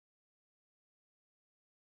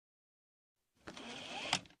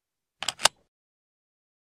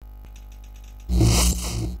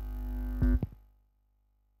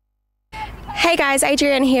Hey guys,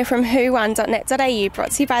 Adrienne here from who1.net.au,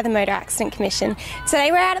 brought to you by the Motor Accident Commission. Today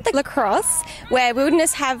we're out at the Lacrosse, where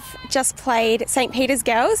Wilderness have just played St. Peter's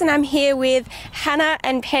Girls, and I'm here with Hannah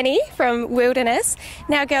and Penny from Wilderness.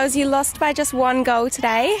 Now girls, you lost by just 1 goal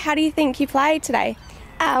today. How do you think you played today?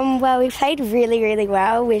 Well, we played really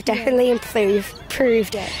well. We've definitely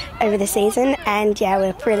improved over the season, and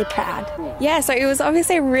we're really proud. Yeah, so it was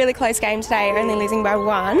obviously a really close game today, only losing by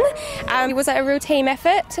 1. Was it a real team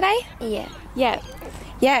effort today? Yeah.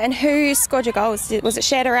 Yeah, and who scored your goals? Was it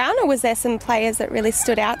shared around, or was there some players that really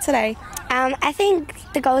stood out today? I think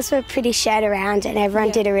the goals were pretty shared around, and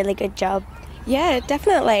everyone did a really good job. Yeah,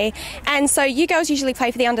 definitely. And so you girls usually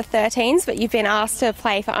play for the under-13s, but you've been asked to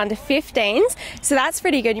play for under-15s, so that's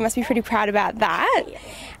pretty good. You must be pretty proud about that.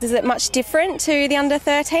 Is it much different to the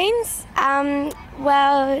under-13s?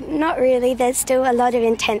 Well, not really. There's still a lot of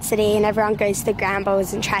intensity, and everyone goes to the ground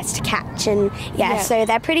balls and tries to catch, and so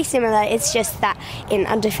they're pretty similar. It's just that in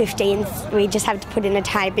under-15s we just have to put in a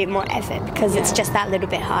tiny bit more effort because it's just that little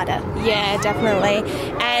bit harder. Yeah, definitely.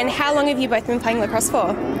 And how long have you both been playing lacrosse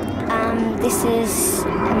for? This is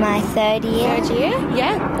my third year. Third year?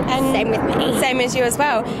 Yeah. And same with me. Same as you as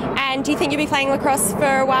well. And do you think you'll be playing lacrosse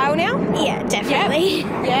for a while now? Yeah, definitely.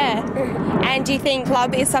 Yeah. And do you think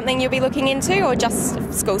club is something you'll be looking into, or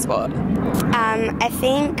just school sport? I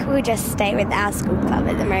think we'll just stay with our school club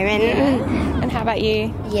at the moment. Yeah. And how about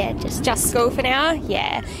you? Yeah, just school for now?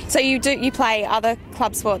 Yeah. So you play other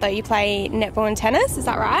club sport though? You play netball and tennis, is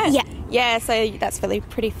that right? Yeah. Yeah, so that's really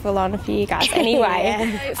pretty full on for you guys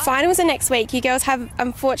anyway. Finals are next week. You girls have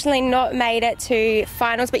unfortunately not made it to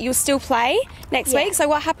finals, but you'll still play next week. So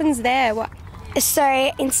what happens there?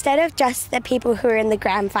 So instead of just the people who are in the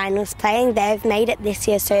grand finals playing, they've made it this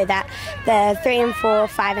year so that the 3 and 4,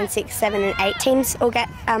 5 and 6, 7 and 8 teams all get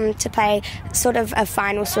to play sort of a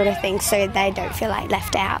final sort of thing, so they don't feel like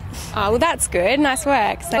left out. Oh, well that's good. Nice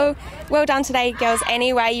work. So well done today, girls.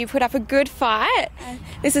 Anyway, you put up a good fight.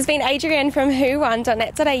 This has been Adrienne from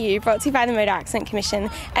who1.net.au, brought to you by the Motor Accident Commission.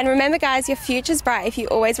 And remember guys, your future's bright if you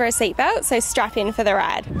always wear a seatbelt, so strap in for the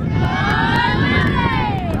ride.